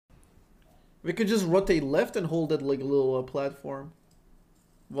We could just rotate left and hold that like little platform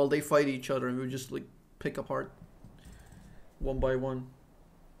while they fight each other, and we would just like pick apart one by one.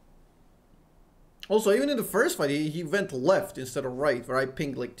 Also, even in the first fight, he went left instead of right, where I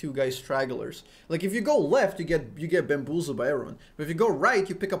pinged like 2 guys stragglers. Like if you go left, you get bamboozled by everyone. But if you go right,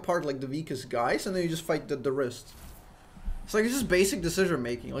 you pick apart like the weakest guys, and then you just fight the rest. It's like it's just basic decision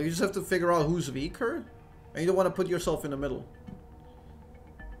making. Like you just have to figure out who's weaker, and you don't want to put yourself in the middle.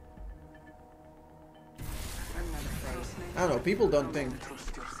 I don't know. People don't think.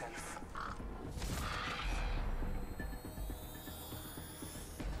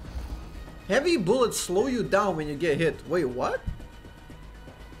 Heavy bullets slow you down when you get hit. Wait, what?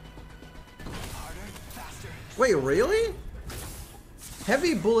 Wait, really?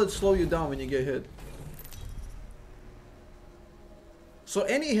 Heavy bullets slow you down when you get hit. So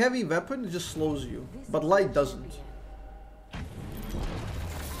any heavy weapon just slows you, but light doesn't.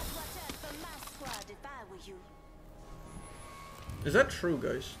 Is that true,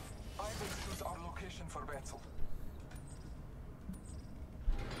 guys?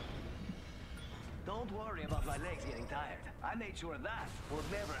 Don't worry about my legs getting tired. I made sure that would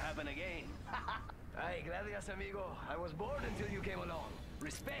never happen again. Ay, gracias, amigo. I was bored until you came along.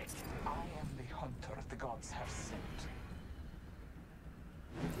 Respect. I am the hunter the gods have sent.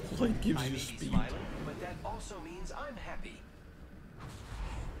 Light gives I you may speed. be smiling, but that also means I'm happy.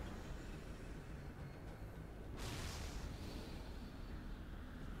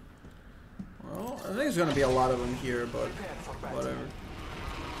 Well, I think there's gonna be a lot of them here, but whatever.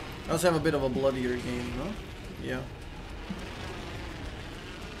 Let's have a bit of a bloodier game, no? Yeah.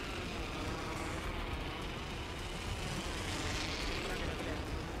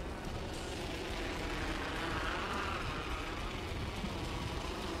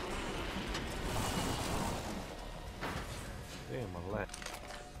 Damn, my leg.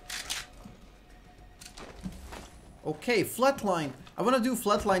 Okay, flatline. I want to do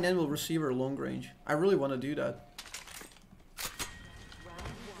flatline and will receiver long range. I really want to do that.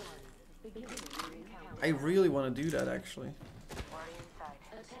 I really want to do that, actually.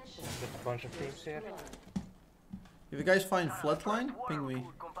 Just a bunch of teams here. If you guys find flatline, ping me.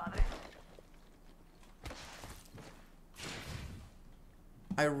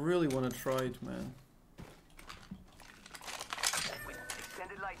 I really want to try it, man.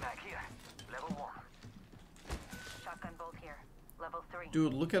 Extended light mag here. Level 1. Shotgun bolt here. Level 3.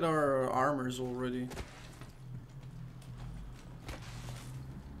 Dude, look at our armors already.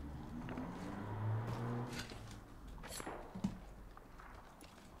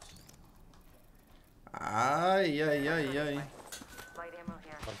 Ay, ay, ay, ay. Light ammo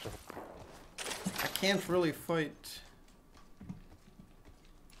here. I can't really fight.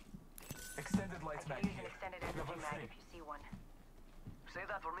 Extended light mag Use an here. extended energy Level mag 3. if you see one. Say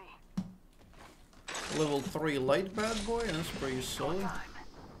that for me. Level 3 light bad boy, that's pretty solid.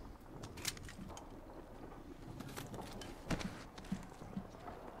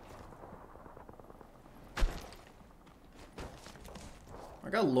 I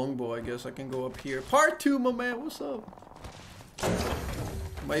got longbow, I guess I can go up here. Part 2, my man, what's up?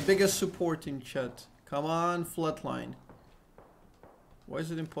 My biggest support in chat. Come on, flatline. Why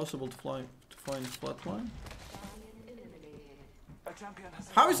is it impossible to find flatline? A champion has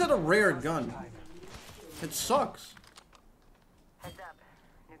How is that a rare gun? It sucks. Heads up.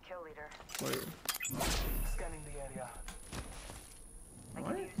 New kill leader. Wait, scanning the area. I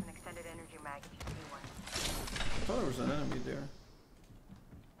what? can use an extended energy mag if you see one. I thought there was an enemy there.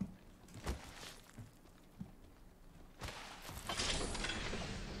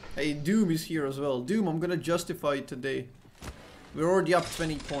 Hey, Doom is here as well. Doom, I'm gonna justify it today. We're already up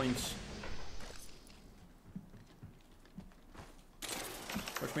 20 points.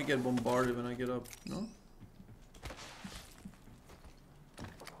 Watch me get bombarded when I get up, no?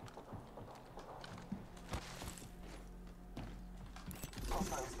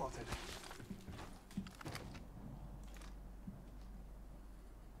 Hostile spotted.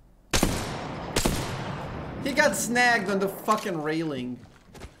 He got snagged on the fucking railing.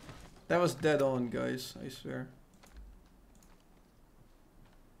 That was dead on, guys, I swear.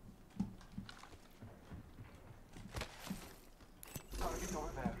 Target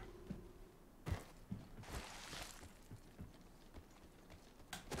over there.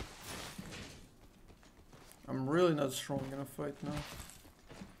 I'm really not strong in a fight now.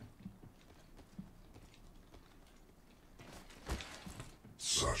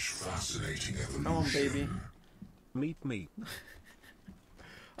 Such fascinating evolution. Come on, baby. Meet me.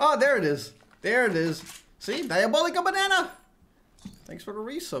 Oh, there it is. There it is. See? Diabolical banana! Thanks for the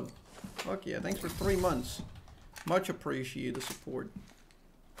resub. Fuck yeah, thanks for 3 months. Much appreciated the support.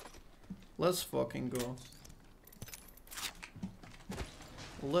 Let's fucking go.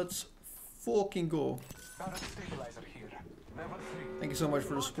 Let's fucking go. Barrel stabilizer here. Level 3. Thank you so much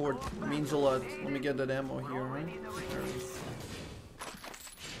for the support. It means a lot. Let me get that ammo here, right?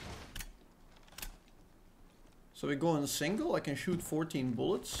 So we go in single. I can shoot 14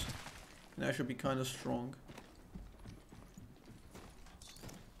 bullets. And that should be kind of strong.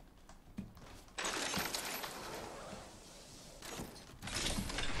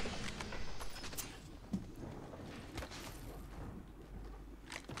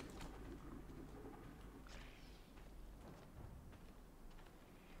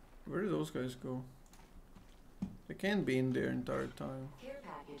 Where did those guys go? They can't be in there entire time. Care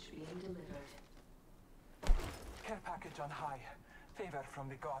package being delivered. Care package on high. Favor from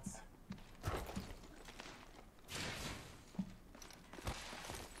the gods.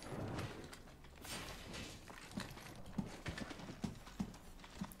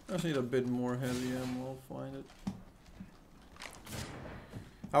 I just need a bit more heavy ammo. I'll find it.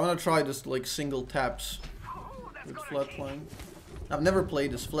 I want to try this like single taps with flatline. I've never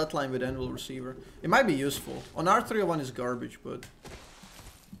played this flatline with anvil receiver. It might be useful. On R301 is garbage, but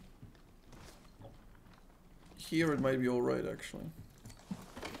here it might be alright actually.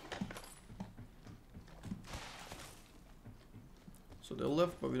 So they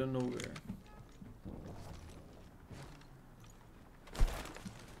left, but we don't know where.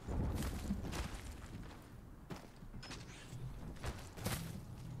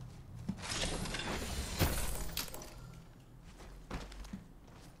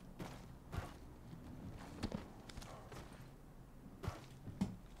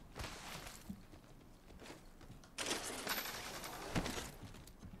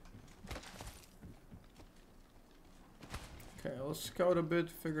 Okay, let's scout a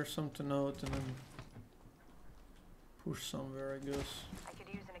bit, figure something out, and then push somewhere, I guess. I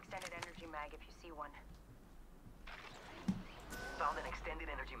could use an extended energy mag if you see one. Found an extended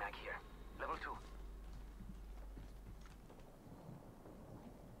energy mag here. Level 2.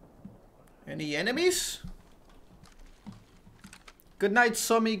 Any enemies? Good night,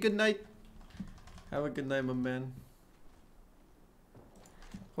 Summy. Good night. Have a good night, my man.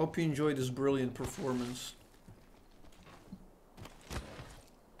 Hope you enjoyed this brilliant performance.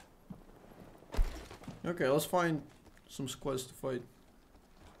 Okay, let's find some squads to fight.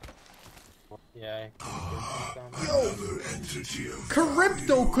 Yeah.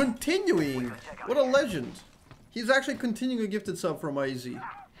 Crypto continuing! What a legend. He's actually continuing a gifted sub from IZ.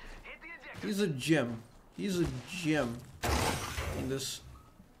 He's a gem. He's a gem in this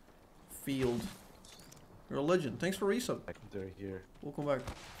field. You're a legend. Thanks for resub. They're here. Welcome back.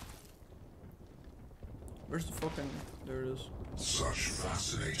 Where's the fucking... There it is. Such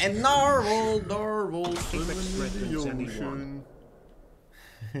fascinating. And Narwhal swimming in the Anyone.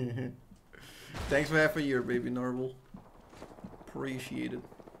 ocean. Thanks for half a year, baby Narwhal. Appreciate it.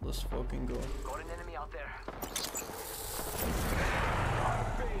 Let's fucking go. Got an enemy out there.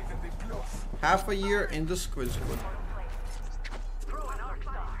 Bathe in the blood. Half a year in the Squid Squad. Throw an arc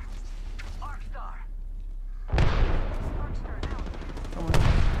star. Arc star. Come on.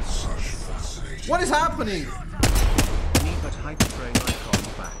 Such fascinating. What is happening? Need that hyperframe icon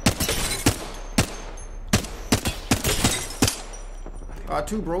back.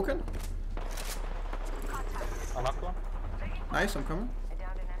 2 broken. I knocked one. Nice, I'm coming. I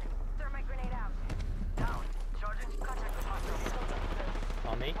downed an enemy. Thermite grenade out. Down. Charging. Contact with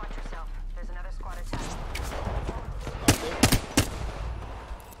hostile. On me. Watch yourself. There's another squad attack.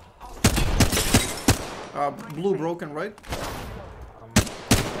 Knocked it. Blue broken, right?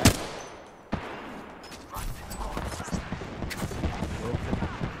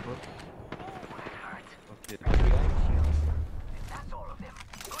 Okay. That's all of them.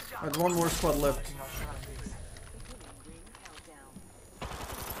 Good job. There's one more squad left.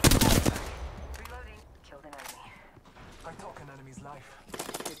 Reloading. Killed an enemy. I took an enemy's life.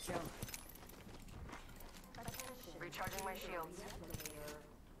 Recharging my shields.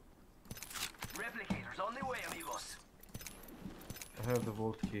 Replicators on the way, amigos. I have the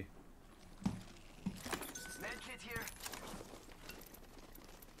vault key. Medkit here.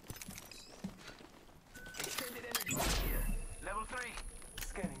 Extended energy mag here. Level 3.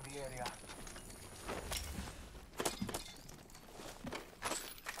 Scanning the area.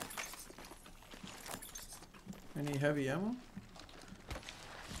 Any heavy ammo?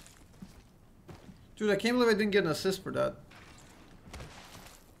 Dude, I can't believe I didn't get an assist for that.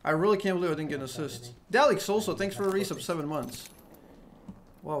 I really can't believe I didn't get an assist. Dalix also, thanks for a resub 7 months.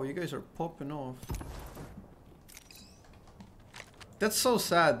 Wow, you guys are popping off. That's so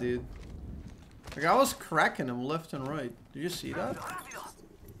sad, dude. Like, I was cracking him left and right. Did you see that?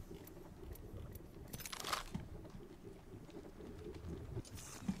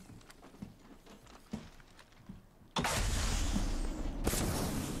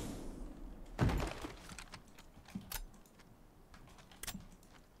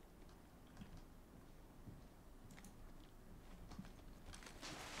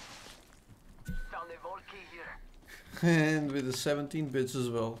 key here. And with the 17 bits as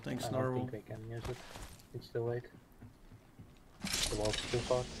well. Thanks, I don't Narwhal. think we can use it. It's too late. The wall's too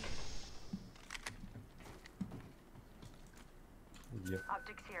far. Yep.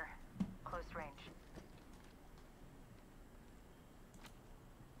 Optics here. Close range.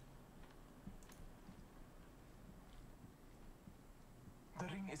 The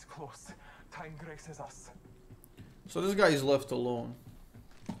ring is close. Time graces us. So this guy is left alone.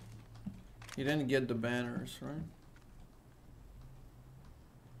 He didn't get the banners, right?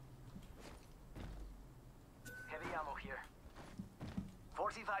 Heavy ammo here.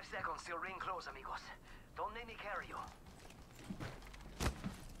 45 seconds till ring close, amigos. Don't make me carry you.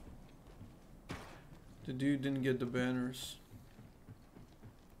 The dude didn't get the banners.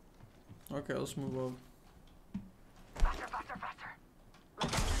 Okay, let's move up. Faster, faster, faster.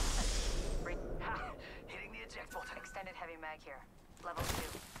 Ha! Hitting the eject button. Extended heavy mag here. Level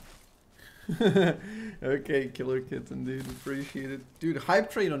 2. Okay, Killer Kitten, dude, appreciate it. Dude,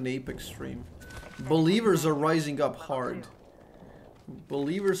 hype train on Apex stream. Believers are rising up hard.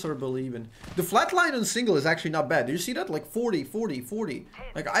 Believers are believing. The flatline on single is actually not bad. Did you see that? Like 40, 40, 40.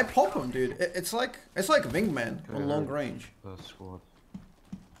 Like I pop him, dude. It's like Wingman on long range. The squad.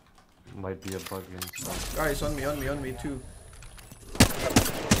 Might be a bug inside. Guys, on me too.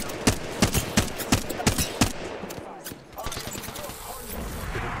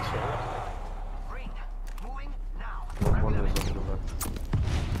 Ring. Moving now. One is on the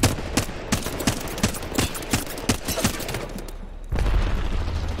left.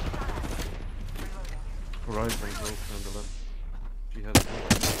 Horizon broken on the left. She has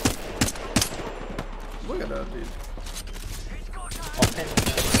Look at that, dude. It's go time.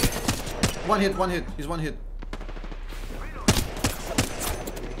 One hit. He's one hit.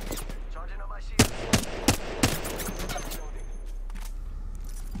 Charging on my shield.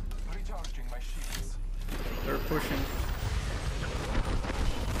 Recharging my shields. They're pushing.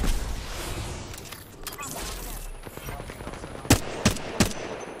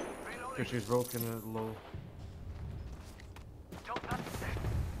 Okay, she's broken low. Jump back.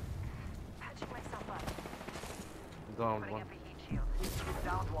 Patching myself up. Down Putting one. up a heat shield.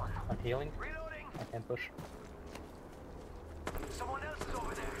 Down one. I'm healing. Reloading. I can push. Someone else is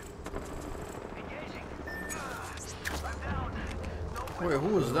over there. Engaging. I'm down. No Wait, who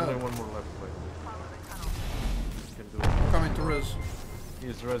was that? Only one more left, wait. Follow the tunnel. Can do it. Coming to res. He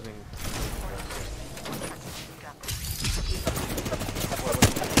is rezzing.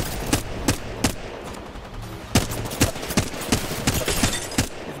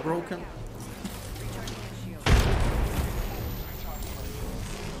 He's broken. Recharging my shield.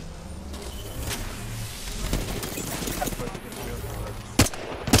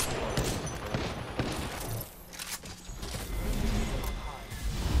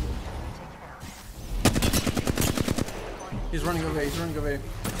 He's running away.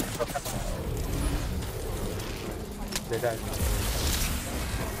 They died.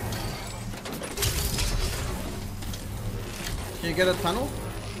 Can you get a tunnel?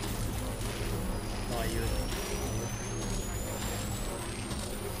 No, I use it.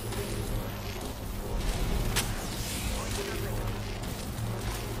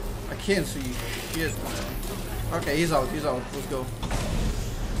 I can't see shit. Okay, he's out. Let's go.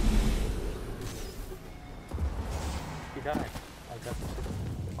 He died. I got this.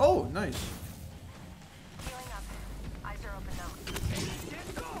 Oh, nice. Healing up. Eyes are open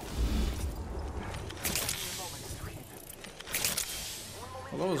now.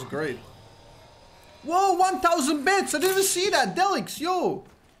 Well, that was great. Whoa, 1,000 bits! I didn't even see that! Delix, yo!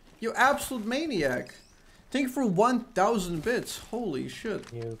 You absolute maniac. Thank you for 1,000 bits. Holy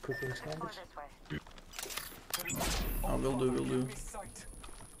shit. You cooking Go sandwich? this way. Oh, will do. Enemy sight.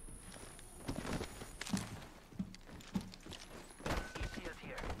 shield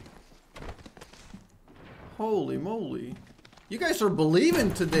here. Holy moly. You guys are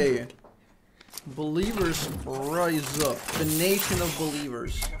believing today. Believers rise up. The nation of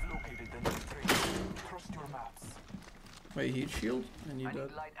believers. I have located the new trade. Trust your maps. Wait, heat shield? I need I that.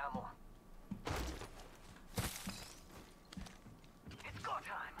 need light ammo. It's go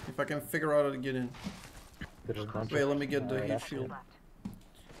time. If I can figure out how to get in. There's a bunch Wait, of- let me get the heat that's shield. Left.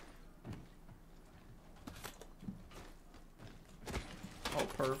 Oh,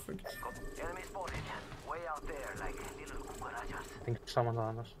 perfect. Enemy spotted. Way out there, like little cucarachas. I think someone's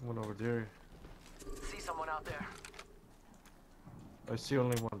on us. One over there. See someone out there. I see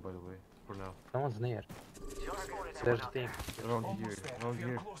only one, by the way, for now. Someone's near. Just spotted There's someone a out team. there. Around here, Almost there. around We are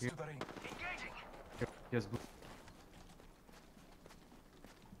here. close Here. to the ring. Engaging. He has blue.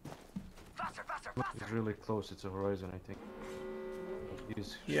 Faster, faster, faster. He's really close. It's a horizon, I think.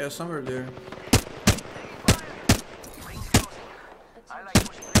 He's Yeah, somewhere there.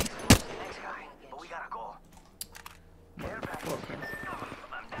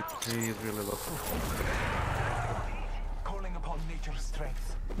 He is really low. Calling upon nature's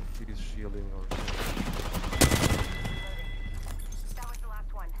strength. He's shielding or That was the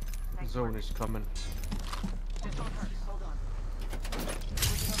last one. Nice zone work. is coming. Just on her. Hold on.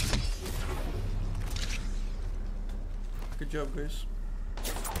 Good job, guys.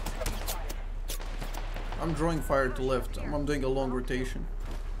 I'm drawing fire to left. I'm doing a long rotation.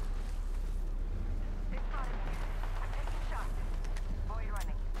 It's got him. I'm taking shots. Void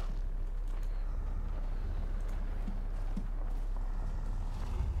running.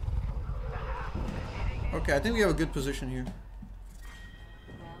 Okay, I think we have a good position here.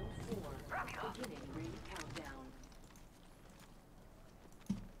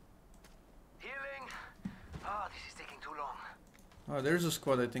 Healing. Ah, this is taking too long. There's a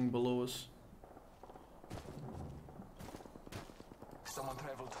squad, I think, below us. Someone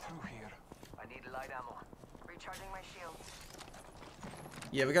traveled through here. I need light ammo. Recharging my shields.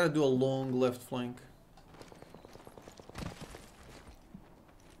 Yeah, we gotta do a long left flank.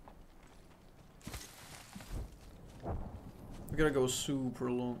 We gotta go super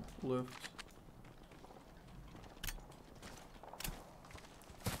long left.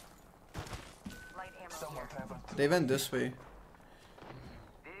 Light ammo Someone here. traveled through. They went this way.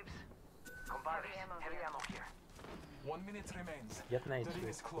 Dibs. Compadres. Heavy ammo here. 1 minute remains. Get nades The ring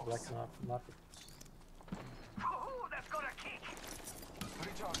with is close. black market. Ooh, that's got a kick.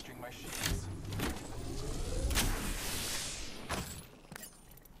 Recharging my shields. Got it.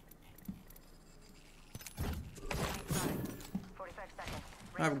 45 seconds.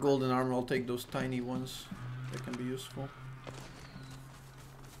 I have golden armor, I'll take those tiny ones. They can be useful.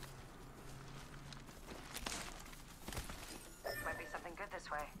 Might be something good this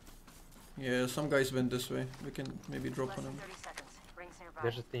way. Yeah, some guys went this way. We can maybe drop Less on than them. 30 seconds. Rings nearby.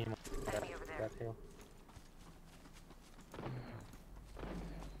 There's a team on Enemy over there. that hill.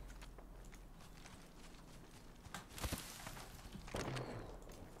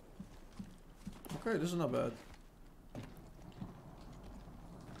 Okay, this is not bad.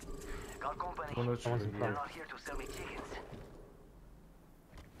 Got company. One is Someone's in shooting They're front. here. not here to sell me chickens.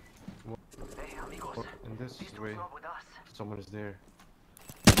 Hey, amigos. In this These way, dudes not with us. someone is there.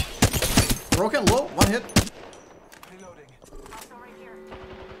 Broken, low, one hit. Reloading. Also right here.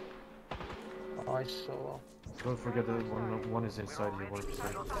 Oh, I saw. Don't forget that one is inside here,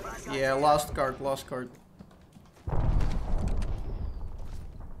 1%. Yeah, last card, last card.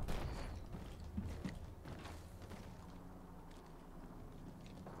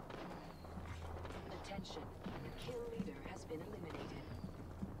 Attention, the kill leader has been eliminated.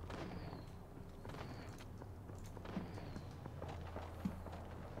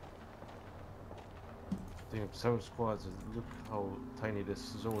 Damn, 7 squads. Look how tiny this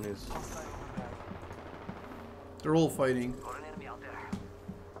zone is. They're all fighting. Got an enemy out there.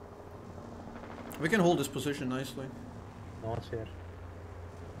 We can hold this position nicely. No one's here.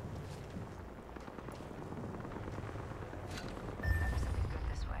 Might be something good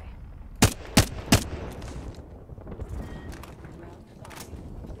this way. Round 5,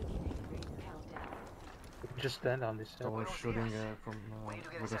 beginning ring countdown. We can just stand on this hill. Someone shooting from We need to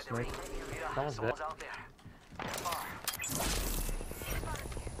get with a inside the ring. snipe. Yeah, Someone's someone's out there. Far. I'm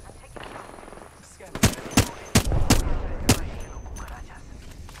taking shots. Scanning.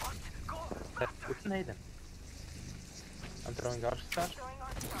 We can nade them. I'm throwing our star. Throwing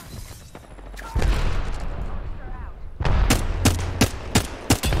arc star. Arc out.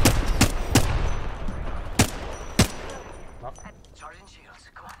 Knock. Charging shields.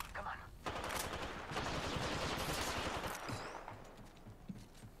 Come on, come on.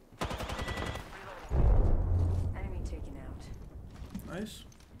 Reloading. Enemy taken out. Nice.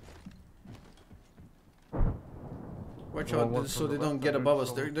 Watch Well, out, one so from they the don't left get and above there's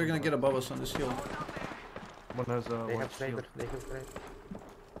us. They're someone gonna from get the- above us on this hill. One has a They white have flavor. shield. They have flavor.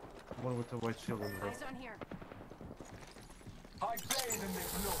 One with a white shield in the Eyes on here. I bathe in the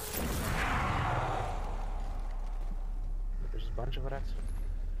blood. There's a bunch of rats.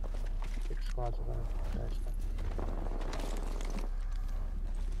 6 squads of them.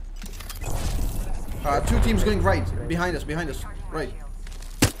 Guys, 2 teams going right. Behind us, behind us. Charging my Right. shields.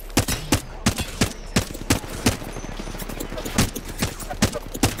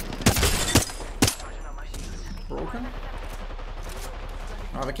 Charging on my shields. Broken?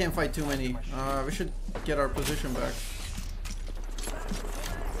 We can't fight too many. We should get our position back.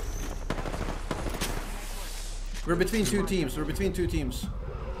 We're between 2 teams. We're between 2 teams.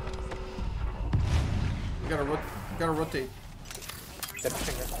 We gotta rotate.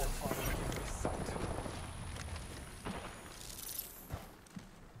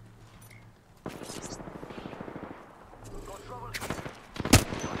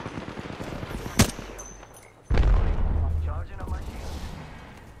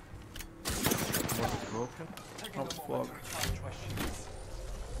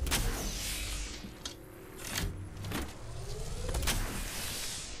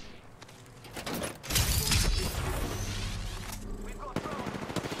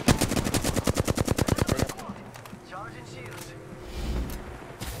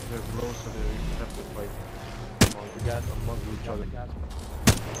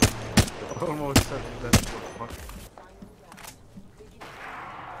 Almost said that. Fuck.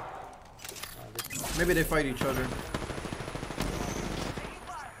 Maybe they fight each other.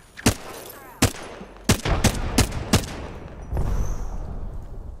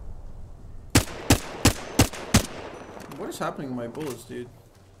 What is happening with my bullets, dude?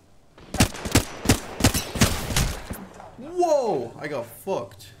 Whoa! I got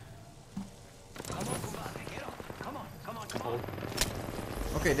fucked.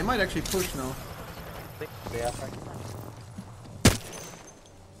 Okay, they might actually push now. They are fighting.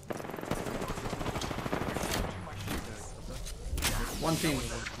 One team.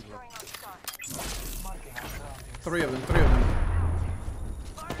 Marking our surroundings. Three of them, three of them.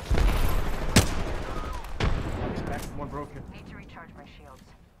 One broken. Need to recharge my shields.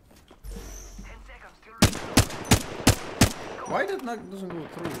 10 seconds till reload. Why that knock doesn't go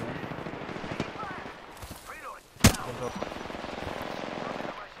through, man? Reload. One up.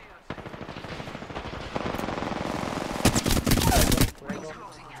 My shields. Where go?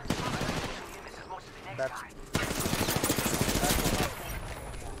 Closing. Miss as much as the next That's guy.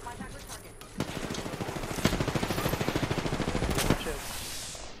 Contact with target.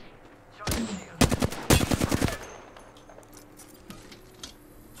 Charging shield.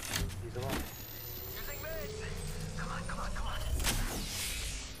 He's alone. Using meds. Come on, come on, come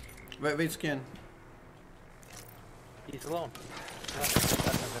on. Wait, scan. He's alone.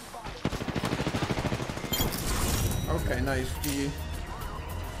 Okay, nice. GG.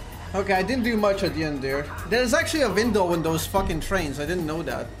 Okay, I didn't do much at the end there. There's actually a window in those fucking trains. I didn't know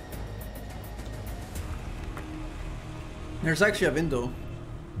that. There's actually a window.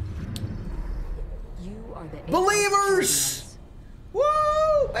 You are the Believers! Woo,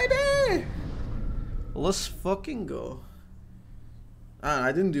 baby! Let's fucking go. Ah,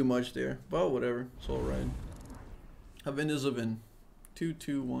 I didn't do much there, but whatever. It's alright. A win is a win.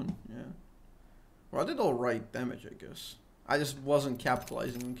 2-2-1, yeah. Well, I did alright damage, I guess. I just wasn't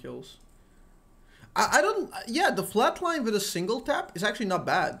capitalizing on kills. I don't... Yeah, the flatline with a single tap is actually not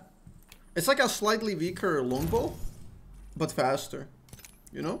bad. It's like a slightly weaker longbow, but faster.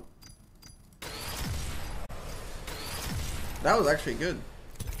 You know? That was actually good.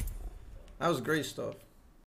 That was great stuff.